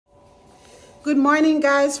Good morning,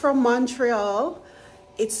 guys, from Montreal.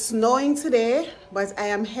 It's snowing today, but I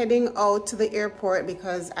am heading out to the airport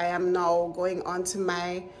because I am now going on to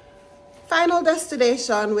my final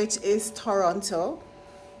destination, which is Toronto.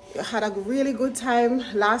 I had a really good time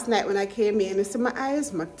last night when I came in. You see my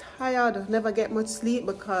eyes, I'm tired, never get much sleep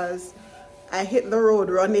because I hit the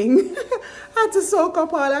road running. I had to soak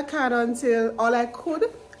up all I could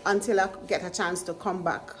until I get a chance to come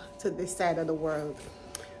back to this side of the world.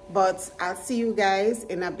 But I'll see you guys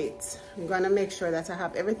in a bit. I'm gonna make sure that I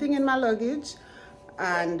have everything in my luggage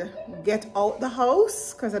and get out the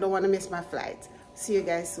house because I don't want to miss my flight. See you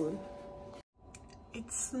guys soon.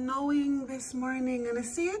 It's snowing this morning and I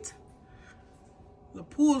see it. The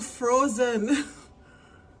pool frozen.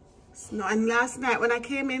 Snow. And last night when I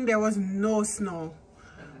came in there was no snow.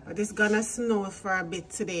 But it's gonna snow for a bit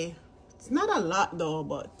today. It's not a lot though,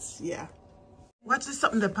 but yeah. Watch this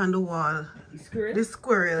something up on the wall. The squirrel? The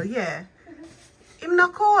squirrel, yeah. Him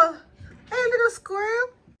not cold. Hey, little squirrel.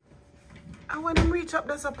 And when him reach up,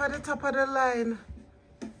 that's up at the top of the line.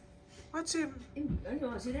 Watch him. I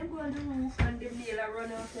know, see them go on the roof and the male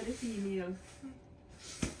run after the female.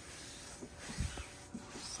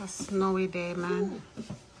 It's a snowy day, man.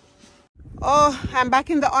 Oh, I'm back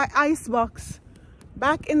in the ice box.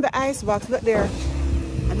 Back in the ice box, look there.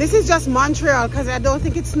 This is just Montreal because I don't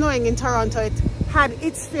think it's snowing in Toronto. It had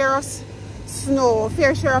its fair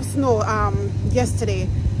share of snow yesterday.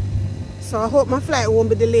 So I hope my flight won't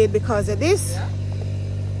be delayed because of this.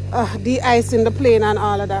 Yeah. The ice in the plane and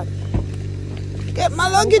all of that. Get my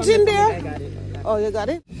luggage in there. I got it. Oh, you got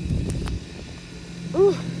it?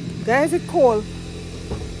 Ooh, guys, it's cold.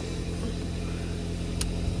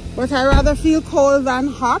 But I rather feel cold than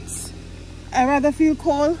hot. I rather feel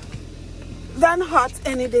cold than hot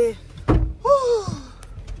any day. Whew.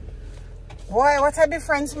 Boy, what a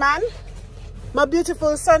difference, man. My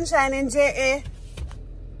beautiful sunshine in JA.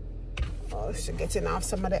 Oh, she's getting off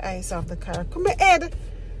some of the ice off the car. Come here, Ed.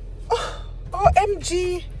 Oh,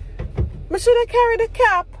 OMG. I should have carried the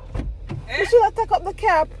cap. I should have taken up the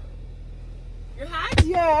cap. Your hat?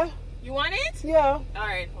 Yeah. You want it? Yeah.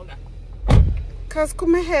 Alright, hold on. Cause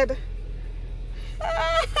come ahead.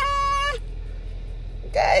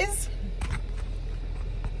 Guys.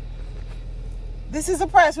 This is the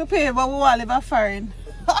price we pay, but we all live a foreign.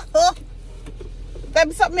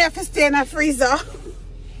 That's something I have to stay in a freezer.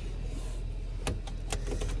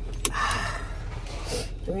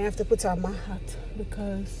 Do I have to put on my hat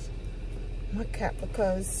because my cap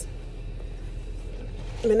because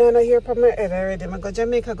I don't know hair from my head already. I go to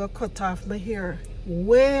Jamaica, go cut off my hair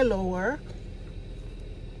way lower.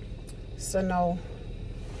 So now,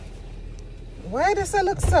 why does it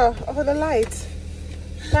look so over the light?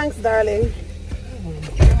 Thanks, darling.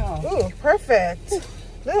 Oh, perfect.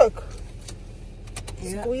 Look.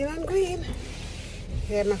 It's green and green.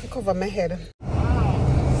 Yeah, I have to cover my head. Wow.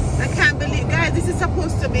 I can't believe, guys, this is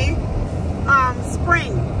supposed to be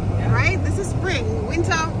spring, right? This is spring.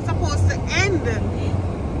 Winter supposed to end.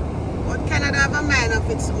 But Canada have a mind of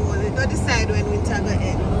its own. It don't decide when winter will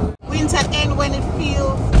end. Winter end when it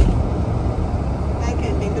feels like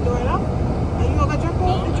ending. The door lock? Are you over drop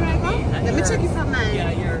off the driver? Let me check it from mine.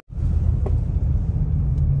 Yeah, you're.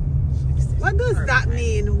 What does that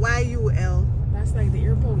mean? YUL? That's like the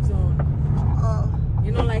airport zone. Oh.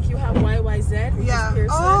 You know, like you have YYZ, which yeah. is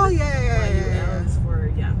Pearson. Oh, yeah. YUL is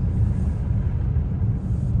for, yeah.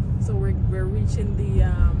 So we're reaching the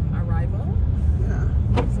arrival. Yeah.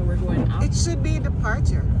 So we're going up. It should be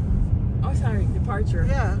departure. Oh, sorry, departure.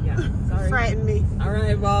 Yeah. Yeah, sorry. Frightened me.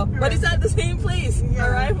 Arrival. Right. But it's at the same place. Yeah.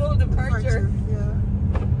 Arrival, departure. Yeah.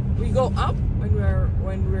 We go up when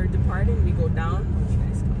we're departing, we go down.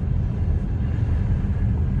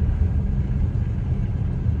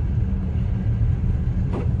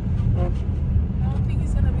 I don't think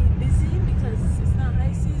it's gonna be busy because it's not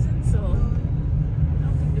high season, so I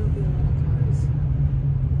don't think there'll be a lot of cars.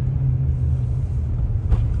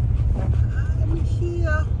 I'm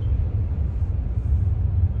here.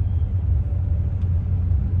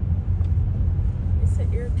 It's the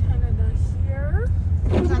Air Canada here.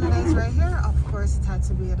 Air Canada is right here. Of course, it had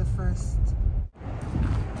to be at the first.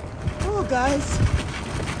 Oh, guys,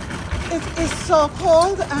 it is so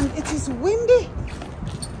cold and it is windy.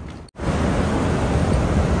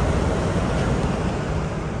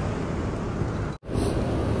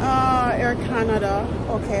 Air Canada.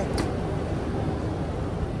 Okay.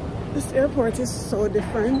 This airport is so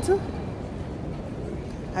different.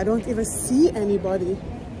 I don't even see anybody.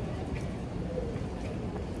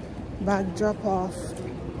 Bag drop off.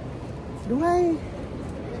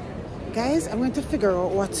 Guys, I'm going to figure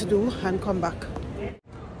out what to do and come back.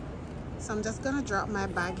 So I'm just gonna drop my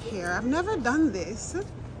bag here. I've never done this,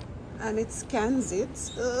 and it scans it.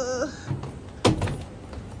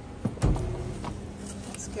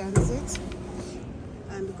 It scans it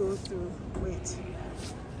and go through. Wait.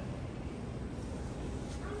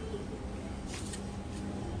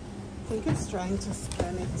 I think it's trying to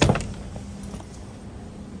scan it.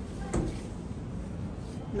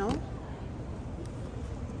 No?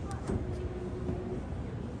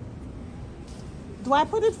 Do I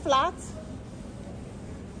put it flat?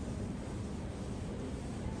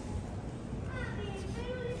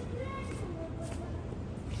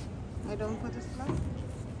 I don't put it flat?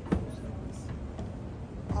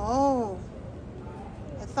 Oh,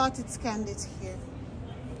 I thought it scanned it here.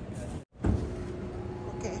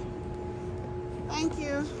 Okay, thank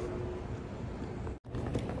you.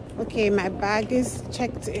 Okay, my bag is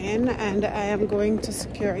checked in and I am going to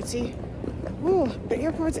security. Oh, the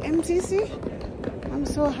airport's empty, see? I'm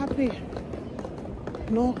so happy.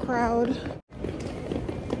 No crowd.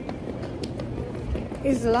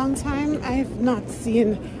 It's a long time I've not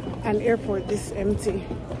seen an airport this empty.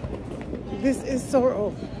 This is so,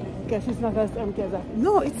 oh, guess it's not as empty as that.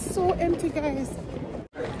 No, it's so empty, guys.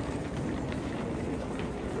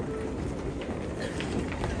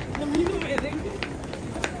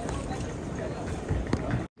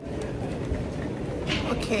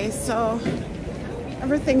 Okay, so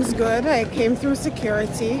everything's good. I came through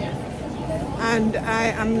security and I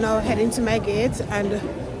am now heading to my gate, and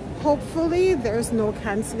hopefully there's no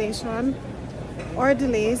cancellation or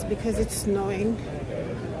delays because it's snowing.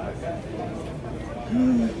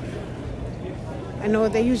 I know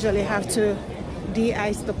they usually have to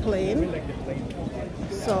de-ice the plane,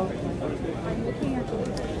 so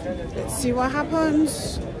let's see what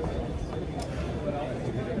happens.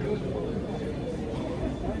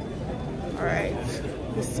 All right,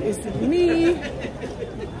 this is me.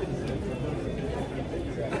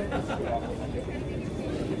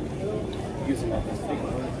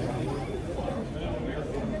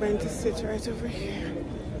 I'm going to sit right over here.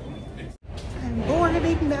 I'm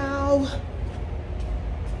boarding now.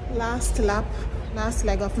 Last lap, last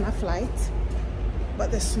leg of my flight, but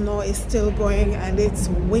the snow is still going and it's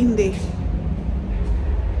windy.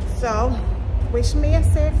 So, wish me a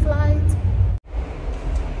safe flight.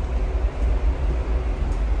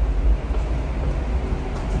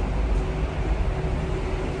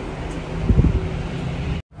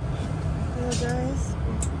 Guys,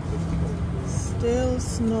 still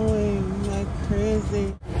snowing like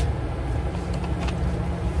crazy.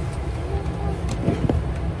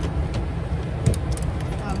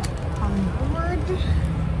 I'm on board.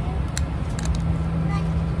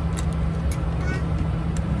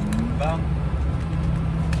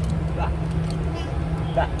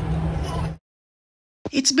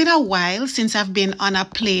 It's been a while since I've been on a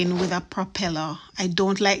plane with a propeller. I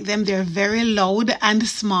don't like them. They're very loud and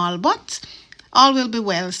small, but all will be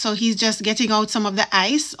well. So he's just getting out some of the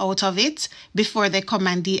ice out of it before they come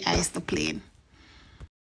and de-ice the plane.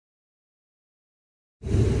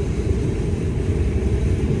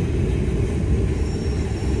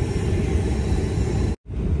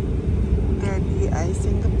 They're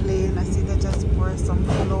de-icing the plane. I see they just pour some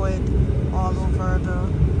fluid all over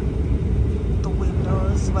the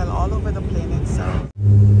windows, well, all over the plane itself.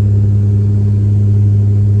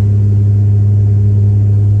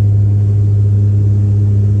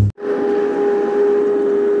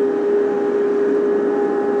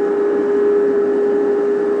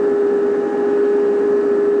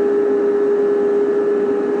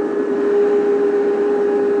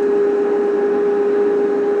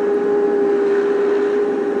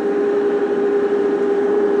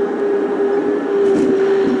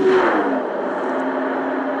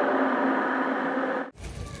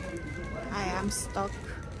 Stuck.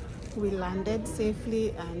 We landed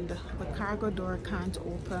safely and the cargo door can't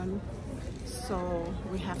open, so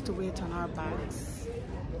we have to wait on our bags.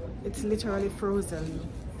 It's literally frozen,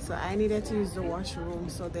 so I needed to use the washroom,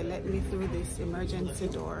 so they let me through this emergency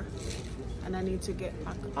door, and I need to get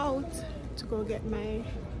back out to go get my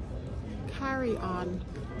carry-on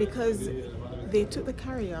because they took the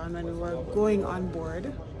carry-on when we were going on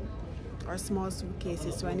board, our small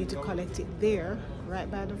suitcases, so I need to collect it there right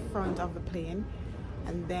by the front of the plane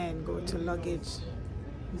and then go to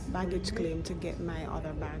baggage claim to get my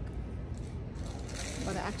other bag.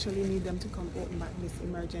 But I actually need them to come open back this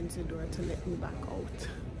emergency door to let me back out.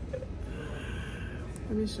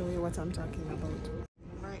 Let me show you what I'm talking about.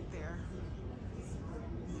 Right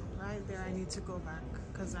there I need to go back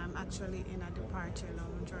because I'm actually in a departure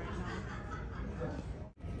lounge right now.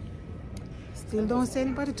 still don't see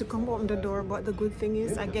anybody to come open the door, but the good thing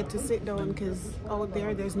is I get to sit down because out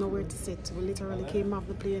there's nowhere to sit. We literally came off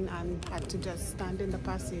the plane and had to just stand in the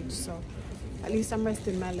passage, so at least I'm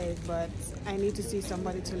resting my leg, but I need to see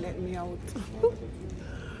somebody to let me out.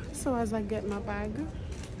 So as I get my bag,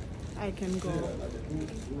 I can go.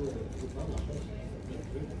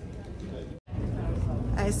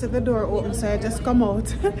 I see the door open, so I just come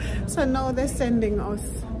out. So now they're sending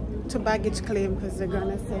us to baggage claim because they're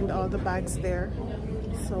gonna send all the bags there.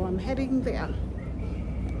 So I'm heading there.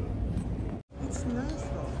 It's nice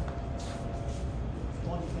though.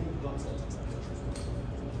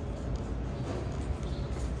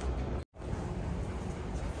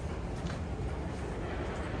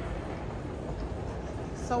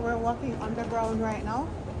 So we're walking underground right now,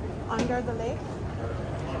 under the lake.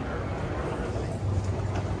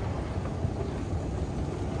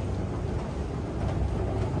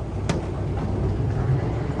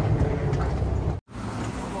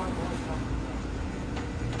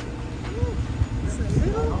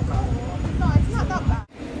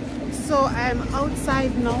 So I'm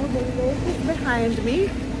outside now, the lake is behind me.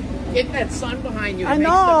 Get that sun behind you. I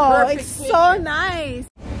know, it's so nice.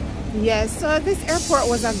 Yes, so this airport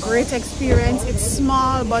was a great experience. It's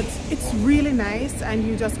small, but it's really nice, and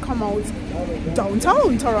you just come out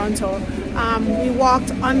downtown Toronto. We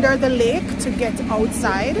walked under the lake to get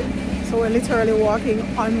outside, so we're literally walking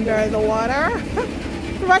under the water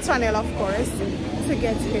through a tunnel, of course, to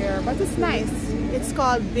get here. But it's nice. It's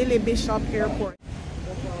called Billy Bishop Airport.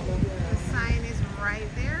 The sign is right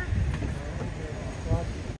there.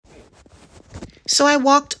 So I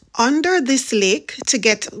walked under this lake to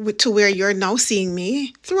get to where you're now seeing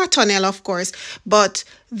me, through a tunnel, of course, but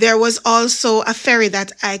there was also a ferry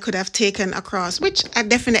that I could have taken across, which I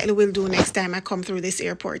definitely will do next time I come through this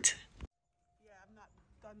airport. Yeah, I've not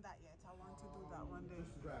done that yet. I want to do that one day.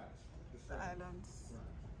 The islands.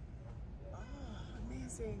 Oh,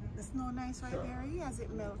 amazing. The snow nice right there, as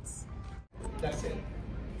it melts. That's it.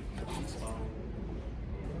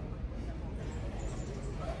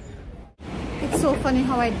 It's so funny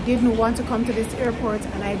how I didn't want to come to this airport,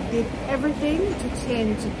 and I did everything to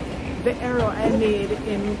change the error I made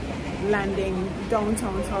in landing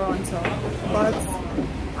downtown Toronto. But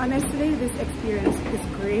honestly, this experience is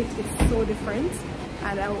great. It's so different,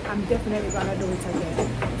 and I'm definitely gonna do it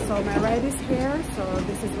again. So my ride is here, so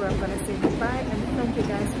this is where I'm gonna say goodbye, and thank you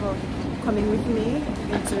guys for coming with me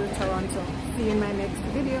into Toronto. See you in my next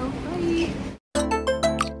video. Bye.